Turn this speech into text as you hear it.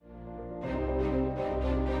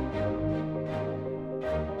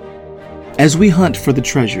As we hunt for the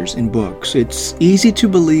treasures in books, it's easy to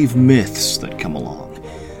believe myths that come along.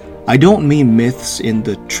 I don't mean myths in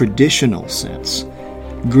the traditional sense,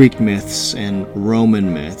 Greek myths and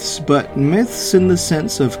Roman myths, but myths in the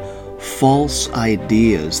sense of false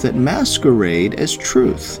ideas that masquerade as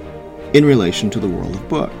truth in relation to the world of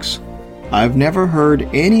books. I've never heard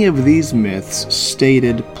any of these myths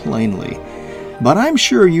stated plainly, but I'm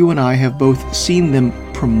sure you and I have both seen them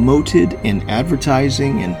promoted in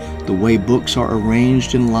advertising and the way books are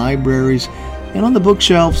arranged in libraries and on the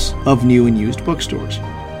bookshelves of new and used bookstores.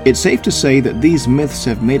 It's safe to say that these myths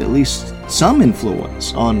have made at least some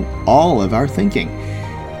influence on all of our thinking.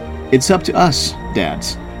 It's up to us,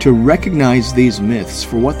 dads, to recognize these myths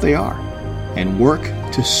for what they are and work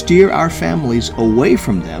to steer our families away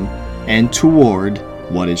from them and toward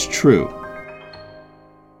what is true.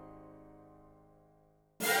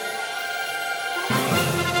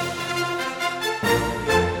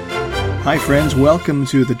 Hi friends, welcome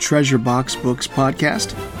to the Treasure Box Books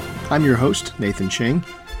podcast. I'm your host, Nathan Ching,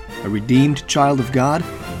 a redeemed child of God,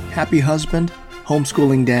 happy husband,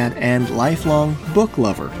 homeschooling dad, and lifelong book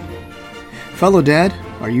lover. Fellow dad,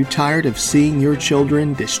 are you tired of seeing your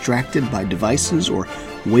children distracted by devices or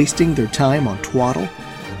wasting their time on twaddle,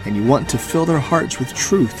 and you want to fill their hearts with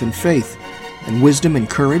truth and faith and wisdom and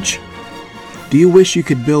courage? Do you wish you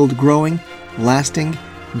could build growing, lasting,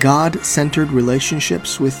 God-centered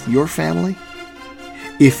relationships with your family?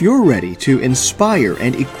 If you're ready to inspire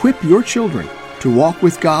and equip your children to walk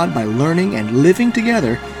with God by learning and living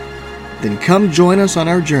together, then come join us on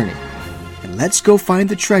our journey, and let's go find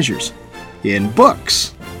the treasures in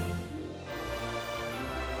books.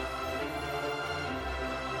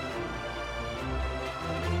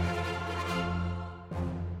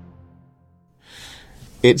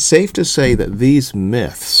 It's safe to say that these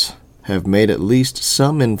myths have made at least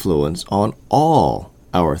some influence on all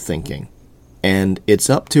our thinking. And it's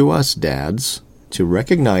up to us, dads, to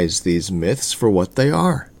recognize these myths for what they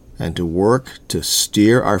are and to work to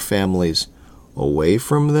steer our families away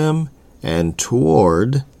from them and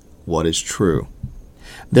toward what is true.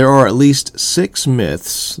 There are at least 6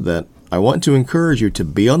 myths that I want to encourage you to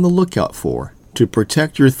be on the lookout for, to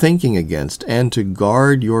protect your thinking against, and to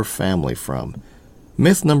guard your family from.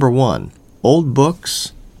 Myth number 1, old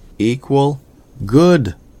books equal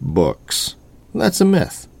good books. That's a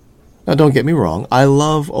myth. Now don't get me wrong, I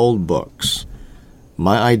love old books.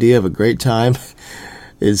 My idea of a great time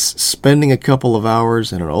is spending a couple of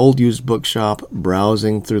hours in an old used bookshop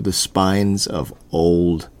browsing through the spines of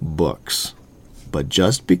old books. But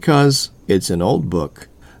just because it's an old book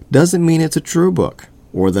doesn't mean it's a true book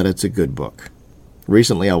or that it's a good book.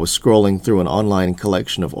 Recently I was scrolling through an online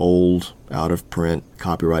collection of old, out-of-print,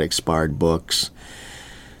 copyright-expired books,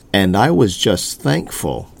 and I was just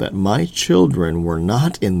thankful that my children were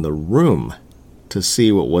not in the room to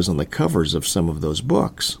see what was on the covers of some of those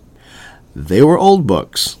books. They were old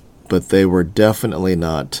books, but they were definitely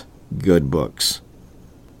not good books.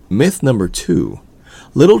 Myth number 2.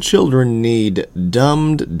 Little children need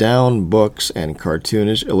dumbed-down books and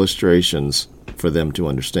cartoonish illustrations for them to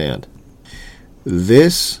understand.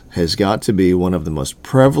 This has got to be one of the most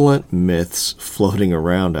prevalent myths floating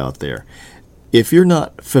around out there. If you're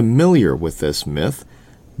not familiar with this myth,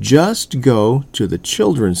 just go to the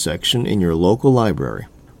children's section in your local library.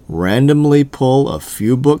 Randomly pull a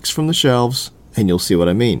few books from the shelves, and you'll see what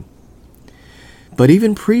I mean. But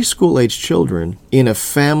even preschool-age children in a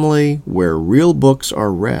family where real books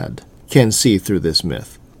are read can see through this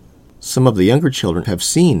myth. Some of the younger children have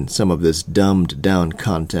seen some of this dumbed-down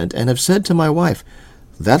content and have said to my wife,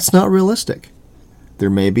 "That's not realistic. There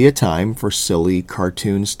may be a time for silly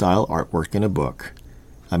cartoon-style artwork in a book.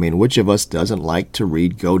 I mean, which of us doesn't like to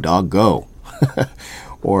read Go Dog Go?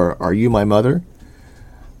 Or Are You My Mother?"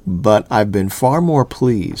 But I've been far more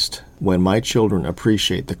pleased when my children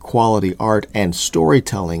appreciate the quality art and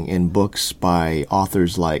storytelling in books by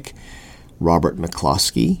authors like Robert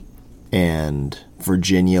McCloskey and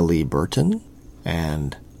Virginia Lee Burton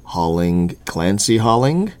and Clancy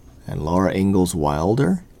Holling and Laura Ingalls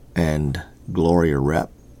Wilder and Gloria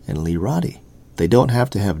Rep and Lee Roddy. They don't have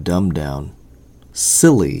to have dumbed-down,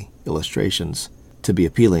 silly illustrations to be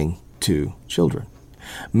appealing to children.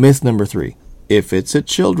 Myth number 3. If it's a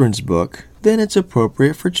children's book, then it's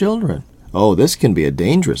appropriate for children. Oh, this can be a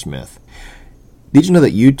dangerous myth. Did you know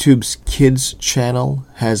that YouTube's Kids channel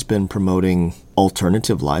has been promoting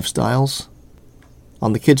alternative lifestyles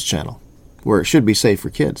on the Kids channel, where it should be safe for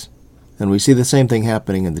kids? And we see the same thing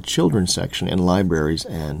happening in the children's section in libraries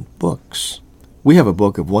and books. We have a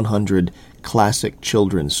book of 100 classic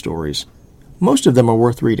children's stories. Most of them are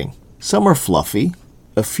worth reading. Some are fluffy,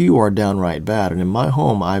 a few are downright bad. And in my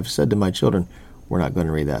home, I've said to my children, we're not going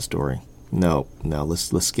to read that story. No,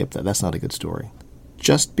 let's skip that. That's not a good story.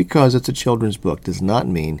 Just because it's a children's book does not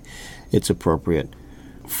mean it's appropriate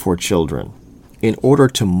for children. In order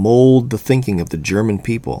to mold the thinking of the German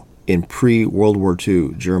people in pre-World War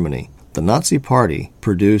II Germany, the Nazi Party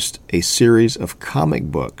produced a series of comic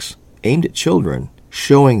books aimed at children,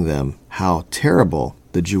 showing them how terrible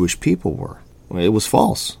the Jewish people were. It was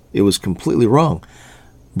false. It was completely wrong.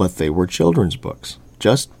 But they were children's books.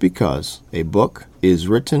 Just because a book is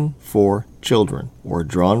written for children, or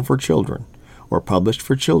drawn for children, or published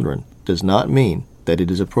for children, does not mean that it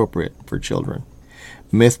is appropriate for children.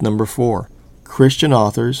 Myth number 4. Christian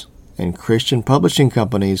authors and Christian publishing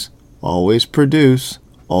companies always produce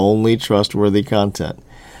only trustworthy content.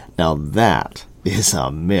 Now that is a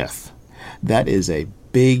myth. That is a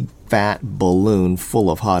big fat balloon full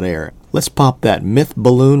of hot air. Let's pop that myth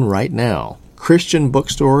balloon right now. Christian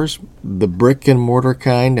bookstores, the brick and mortar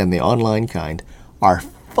kind and the online kind, are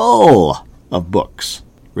full of books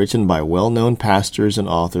written by well-known pastors and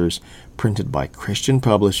authors, printed by Christian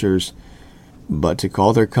publishers, but to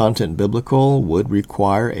call their content biblical would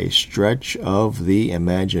require a stretch of the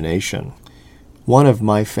imagination. One of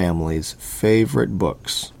my family's favorite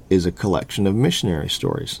books is a collection of missionary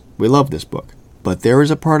stories. We love this book. But there is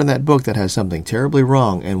a part in that book that has something terribly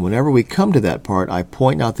wrong, and whenever we come to that part, I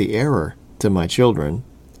point out the error to my children,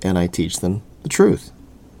 and I teach them the truth.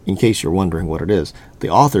 In case you're wondering what it is, the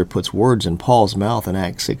author puts words in Paul's mouth in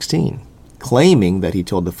Acts 16, claiming that he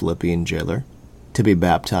told the Philippian jailer to be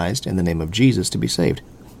baptized in the name of Jesus to be saved.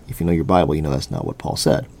 If you know your Bible, you know that's not what Paul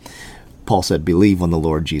said. Paul said, believe on the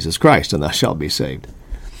Lord Jesus Christ, and thou shalt be saved.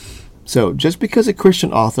 So just because a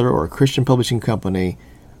Christian author or a Christian publishing company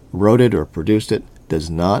wrote it or produced it does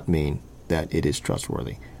not mean that it is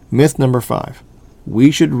trustworthy. Myth number 5. We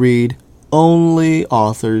should read only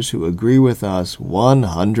authors who agree with us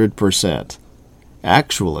 100%.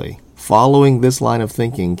 Actually, following this line of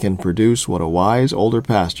thinking can produce what a wise older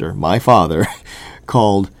pastor, my father,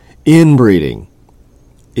 called inbreeding.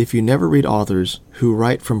 If you never read authors who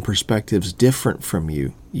write from perspectives different from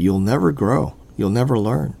you, you'll never grow. You'll never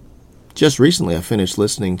learn. Just recently, I finished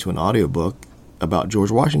listening to an audiobook about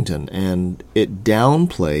George Washington, and it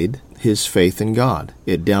downplayed his faith in God.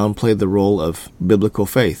 It downplayed the role of biblical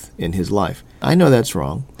faith in his life. I know that's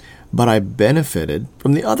wrong, but I benefited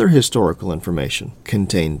from the other historical information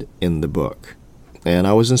contained in the book, and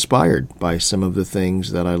I was inspired by some of the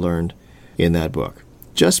things that I learned in that book.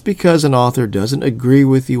 Just because an author doesn't agree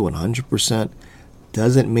with you 100%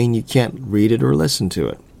 doesn't mean you can't read it or listen to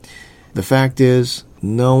it. The fact is,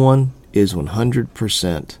 no one is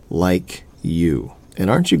 100% like you. And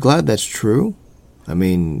aren't you glad that's true? I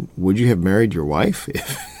mean, would you have married your wife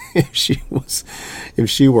if she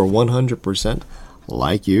were 100%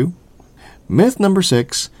 like you? Myth number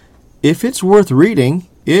 6, if it's worth reading,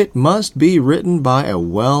 it must be written by a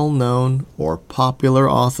well-known or popular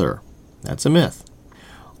author. That's a myth.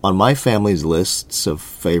 On my family's lists of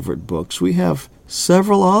favorite books, we have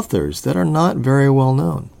several authors that are not very well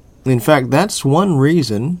known. In fact, that's one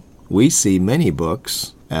reason we see many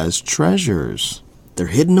books as treasures. They're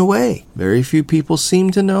hidden away. Very few people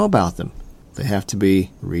seem to know about them. They have to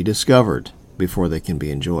be rediscovered before they can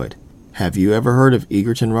be enjoyed. Have you ever heard of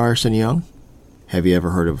Egerton Ryerson Young? Have you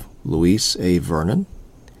ever heard of Louise A. Vernon?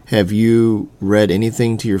 Have you read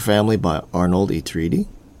anything to your family by Arnold Etreaty?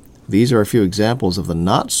 These are a few examples of the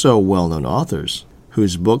not-so-well-known authors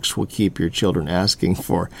whose books will keep your children asking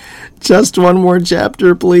for, just one more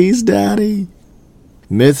chapter, please, Daddy.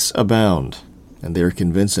 Myths abound, and they're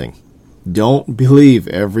convincing. Don't believe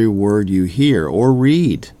every word you hear or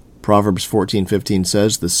read. Proverbs 14:15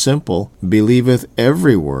 says, the simple believeth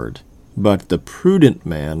every word, but the prudent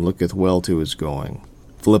man looketh well to his going.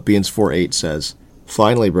 Philippians 4:8 says,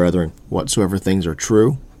 finally, brethren, whatsoever things are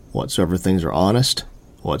true, whatsoever things are honest,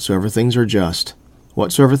 whatsoever things are just,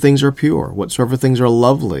 whatsoever things are pure, whatsoever things are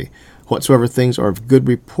lovely, whatsoever things are of good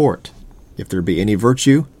report, if there be any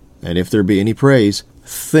virtue, and if there be any praise,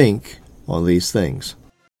 think on these things.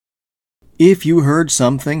 If you heard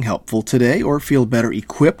something helpful today or feel better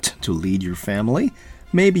equipped to lead your family,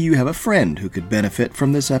 maybe you have a friend who could benefit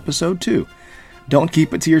from this episode too. Don't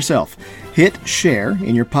keep it to yourself. Hit share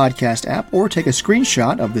in your podcast app or take a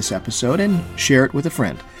screenshot of this episode and share it with a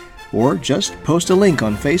friend. Or just post a link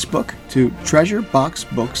on Facebook to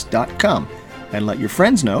treasureboxbooks.com and let your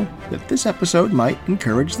friends know that this episode might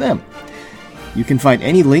encourage them. You can find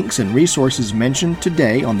any links and resources mentioned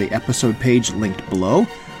today on the episode page linked below,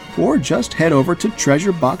 or just head over to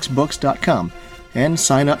treasureboxbooks.com and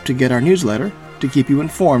sign up to get our newsletter to keep you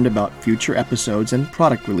informed about future episodes and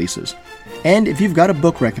product releases. And if you've got a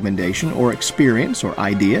book recommendation or experience or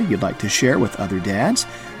idea you'd like to share with other dads,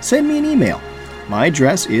 send me an email. My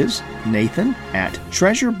address is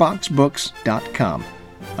nathan@treasureboxbooks.com.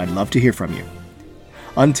 I'd love to hear from you.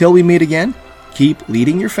 Until we meet again, keep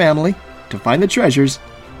leading your family to find the treasures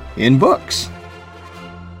in books.